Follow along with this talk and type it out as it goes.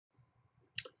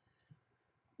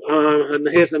And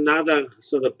here's another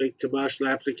sort of big commercial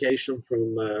application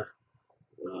from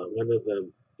one of the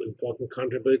important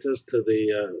contributors to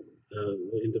the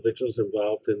individuals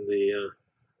involved in the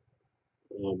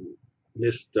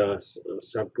NIST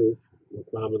subgroup,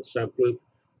 requirement subgroup.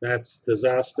 That's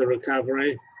disaster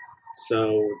recovery.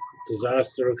 So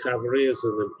disaster recovery is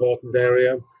an important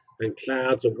area, and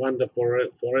clouds are wonderful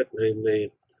for it.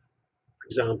 Namely, for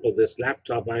example, this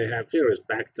laptop I have here is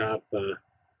backed up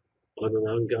on an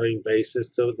ongoing basis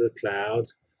to the cloud.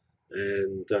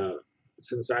 And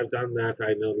since I've done that,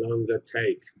 I no longer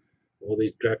take all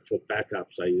these dreadful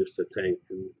backups I used to take.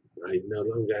 And I no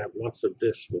longer have lots of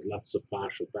disks with lots of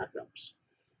partial backups.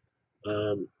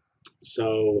 Um,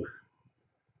 so,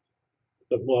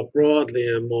 but more broadly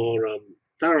and more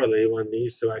thoroughly, one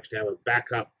needs to actually have a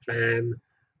backup plan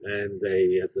and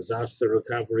a disaster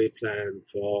recovery plan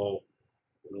for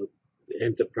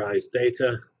enterprise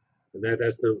data. And that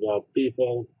has to involve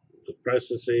people, the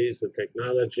processes, the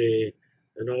technology,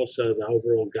 and also the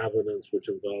overall governance, which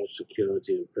involves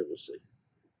security and privacy.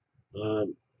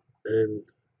 And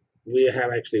we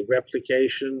have actually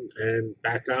replication and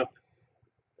backup,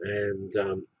 and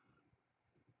the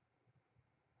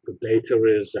data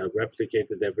is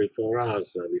replicated every 4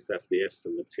 hours, at least that's the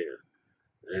estimate here.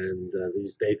 And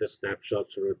these data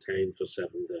snapshots are retained for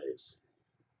 7 days.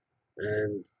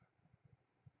 And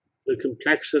the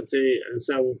complexity, and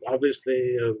so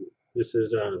obviously this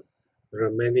is there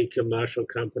are many commercial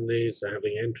companies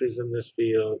having entries in this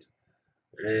field,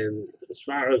 and as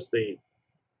far as the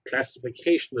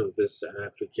classification of this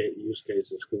use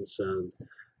case is concerned,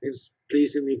 is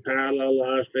pleasingly parallel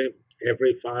largely.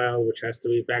 Every file which has to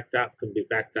be backed up can be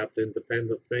backed up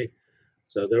independently,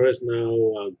 so there are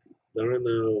no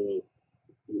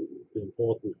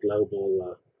important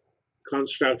global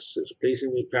constructs. It's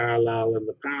pleasingly parallel, and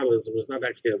the parallelism is not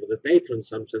actually over the data in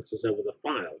some senses, over the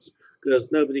files,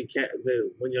 because nobody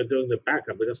when you're doing the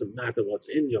backup, it doesn't matter what's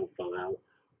in your file.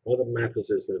 All that matters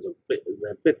is there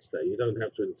are bits there. You don't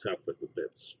have to interpret the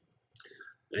bits,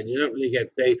 and you don't really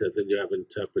get data till you have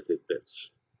interpreted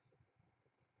bits.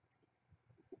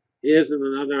 Here's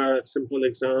another simple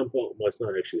example. Well, it's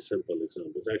not actually a simple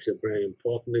example. It's actually a very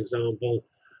important example.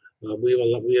 We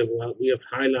have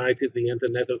highlighted the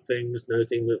Internet of Things,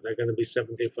 noting that there are going to be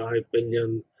 75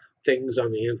 billion things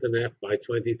on the Internet by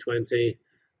 2020.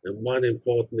 And one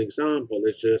important example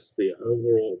is just the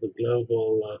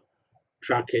global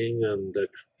trucking and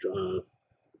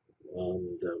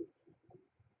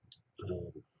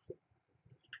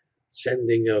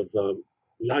sending of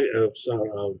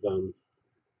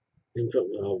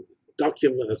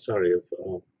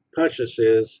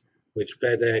purchases, which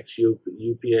FedEx,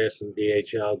 UPS, and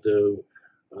DHL do.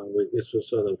 This was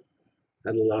sort of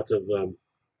had a lot of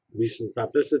recent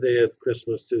publicity at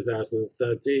Christmas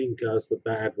 2013 because the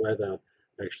bad weather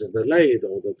actually delayed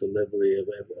all the delivery of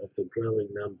the growing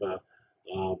number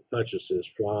of purchases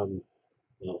from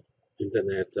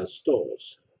internet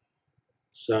stores.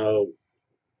 So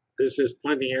this is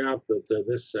pointing out that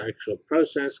this actual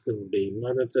process can be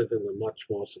monitored in a much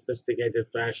more sophisticated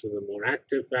fashion, a more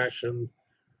active fashion,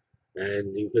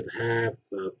 and you could have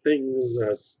things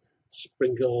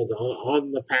sprinkled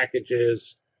on the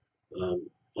packages,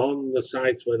 on the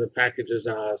sites where the packages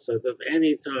are, so that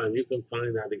any time you can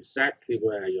find out exactly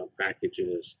where your package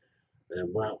is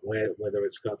and whether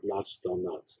it's got lost or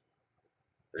not.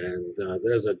 And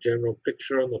there's a general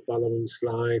picture on the following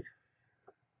slide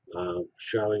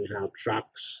showing how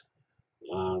trucks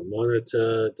are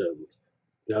monitored and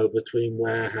go between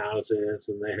warehouses,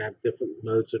 and they have different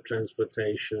modes of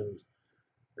transportation,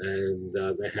 and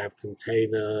they have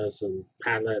containers and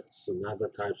pallets and other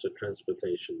types of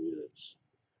transportation units.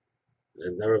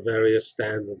 And there are various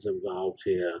standards involved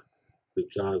here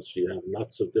because you have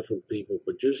lots of different people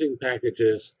producing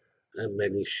packages and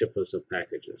many shippers of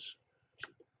packages.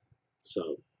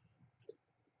 So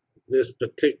this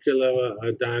particular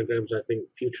diagram's, I think,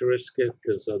 futuristic,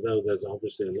 because although there's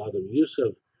obviously a lot of use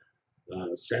of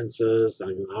sensors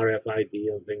like RFID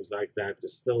and things like that,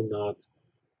 it's still not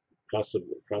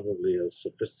probably as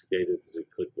sophisticated as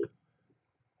it could be.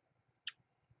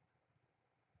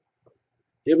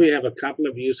 Here we have a couple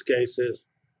of use cases,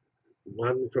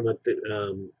 one from a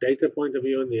data point of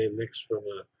view and the next from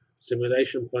a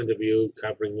simulation point of view,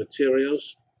 covering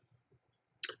materials.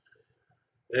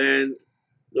 And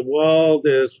the world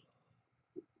is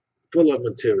full of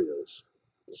materials.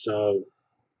 So,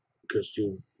 because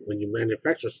when you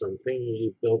manufacture something,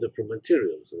 you build it from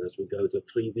materials. And as we go to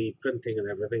 3D printing and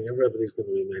everything, everybody's going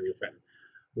to be manufacturing.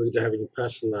 We're going to having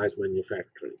personalized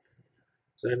manufacturing.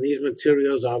 So, and these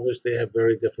materials obviously have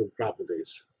very different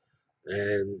properties.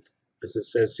 And as it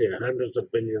says here, hundreds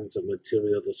of billions of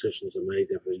material decisions are made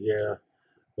every year,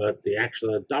 but the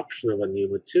actual adoption of a new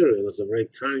material is a very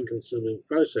time-consuming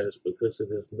process because it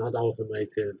is not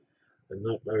automated and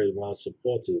not very well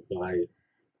supported by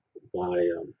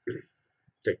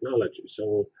technology.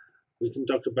 So we can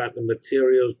talk about the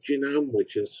materials genome,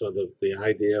 which is sort of the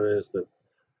idea is that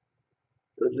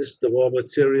the list of all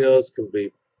materials can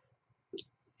be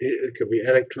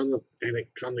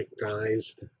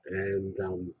electronicized and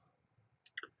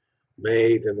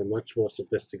made in a much more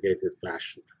sophisticated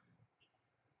fashion.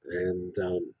 And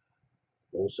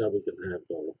also we can have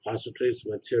repositories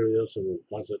of materials and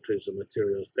repositories of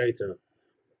materials data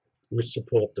which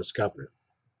support discovery.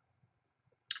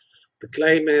 The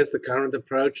claim is the current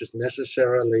approach is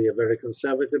necessarily very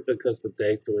conservative because the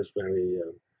data is very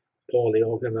poorly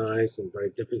organized and very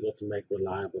difficult to make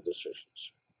reliable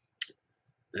decisions.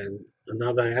 And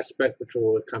another aspect which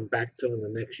we'll come back to in the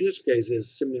next use case is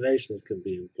simulations can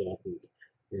be important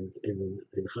in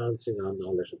enhancing our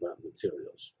knowledge about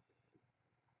materials.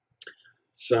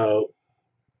 So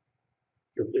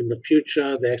in the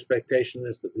future, the expectation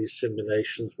is that these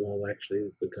simulations will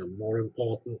actually become more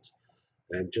important.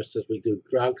 And just as we do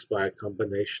drugs by a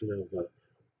combination of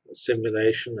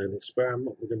simulation and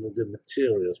experiment, we're going to do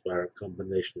materials by a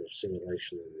combination of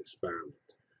simulation and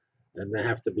experiment. And there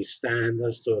have to be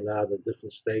standards to allow the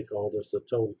different stakeholders to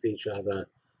talk to each other.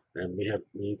 And we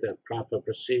need to have proper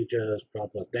procedures,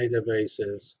 proper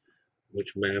databases,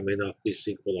 which may or may not be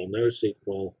SQL or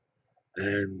NoSQL.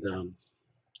 And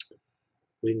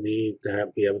we need to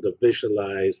be able to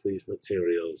visualize these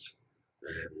materials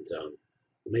and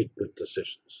make good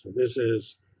decisions. So this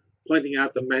is pointing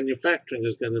out that manufacturing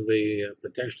is going to be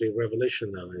potentially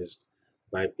revolutionized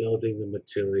by building the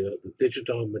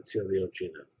digital material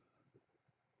genome.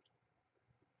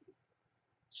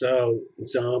 So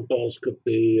examples could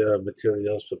be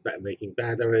materials for making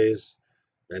batteries,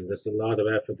 and there's a lot of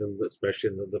effort,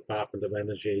 especially in the Department of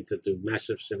Energy, to do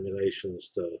massive simulations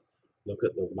to look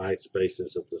at the white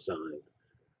spaces of design.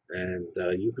 And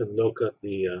you can look at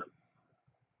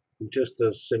just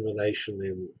a simulation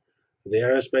in the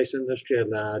aerospace industry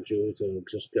allowed you to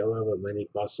just go over many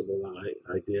possible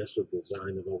ideas for the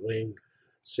design of a wing.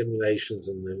 Simulations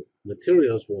in the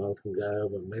materials world can go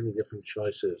over many different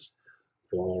choices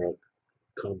for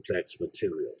complex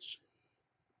materials.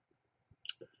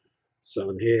 So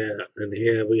in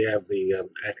here we have the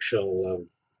actual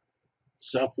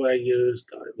software used.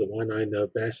 The one I know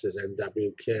best is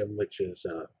NWChem, which is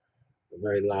a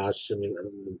very large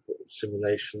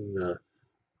simulation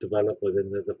developed within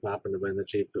the Department of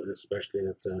Energy, especially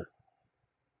at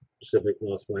Pacific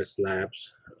Northwest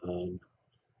Labs.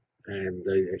 And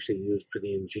they actually use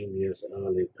pretty ingenious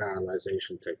early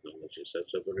parallelization technology, so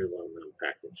it's a very well-known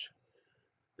package.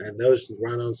 And those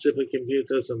run on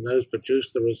supercomputers, and those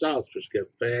produce the results which get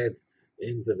fed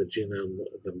into the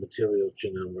materials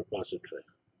genome repository.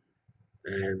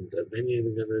 And then you're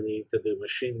going to need to do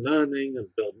machine learning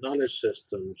and build knowledge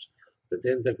systems that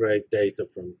integrate data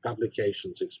from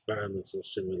publications, experiments, and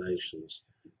simulations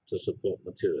to support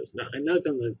materials. Now, I note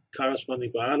in the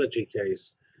corresponding biology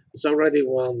case, it's already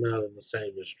well known the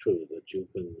same is true, that you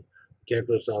can get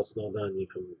results not only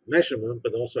from measurement,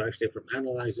 but also actually from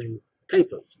analyzing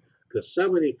papers, because so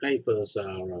many papers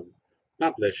are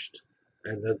published,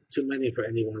 and there are too many for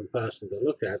any one person to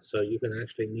look at, so you can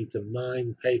actually need to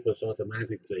mine papers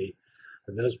automatically,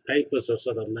 and those papers are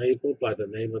sort of labeled by the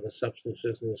name of the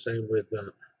substances, and the same with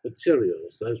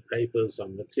materials. Those papers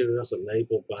on materials are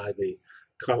labeled by the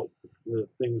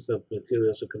things that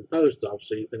materials are composed of,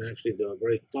 so you can actually do a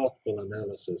very thoughtful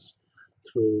analysis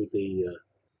through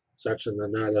such an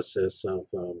analysis of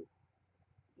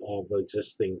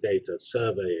existing data,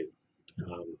 surveying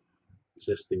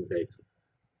existing data.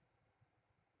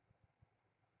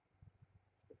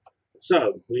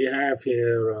 So we have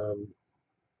here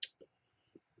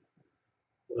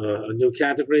a new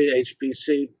category,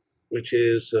 HPC, which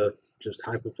is just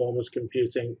high performance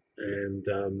computing, and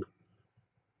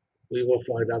we will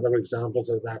find other examples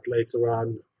of that later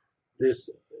on. This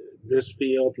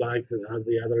field, like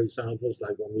the other examples,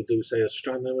 like when we do say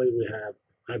astronomy, we have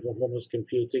high performance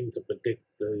computing to predict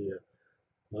the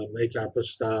makeup of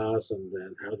stars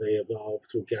and how they evolve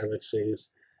through galaxies.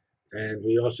 And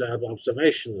we also have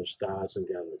observation of stars and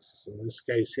galaxies. In this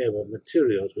case here with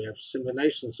materials, we have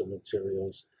simulations of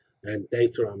materials and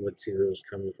data on materials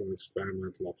coming from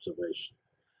experimental observation.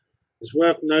 It's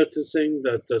worth noticing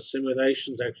that the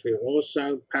simulations actually are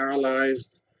also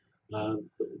parallelized.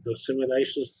 The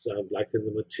simulations, like in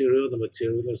the material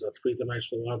is a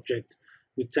three-dimensional object.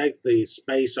 You take the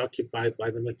space occupied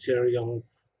by the material,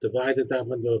 divide it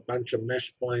up into a bunch of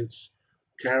mesh points,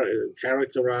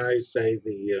 characterize, say,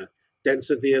 the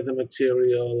density of the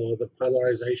material or the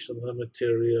polarization of the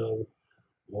material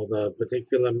or the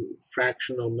particular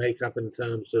fractional makeup in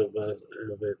terms of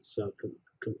its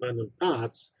component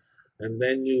parts, and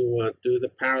then you do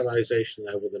the parallelization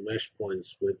over the mesh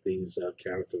points with these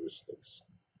characteristics.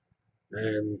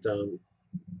 And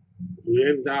we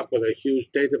end up with a huge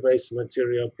database of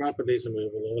material properties, and we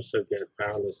will also get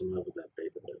parallelism over that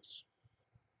database.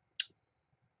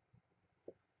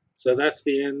 So that's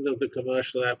the end of the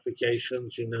commercial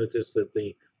applications. You notice that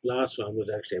the last one was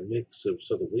actually a mix of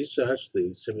sort of research,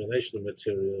 the simulation of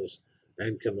materials,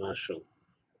 and commercial.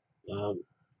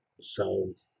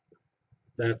 So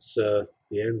that's the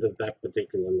end of that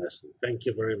particular lesson. Thank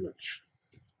you very much.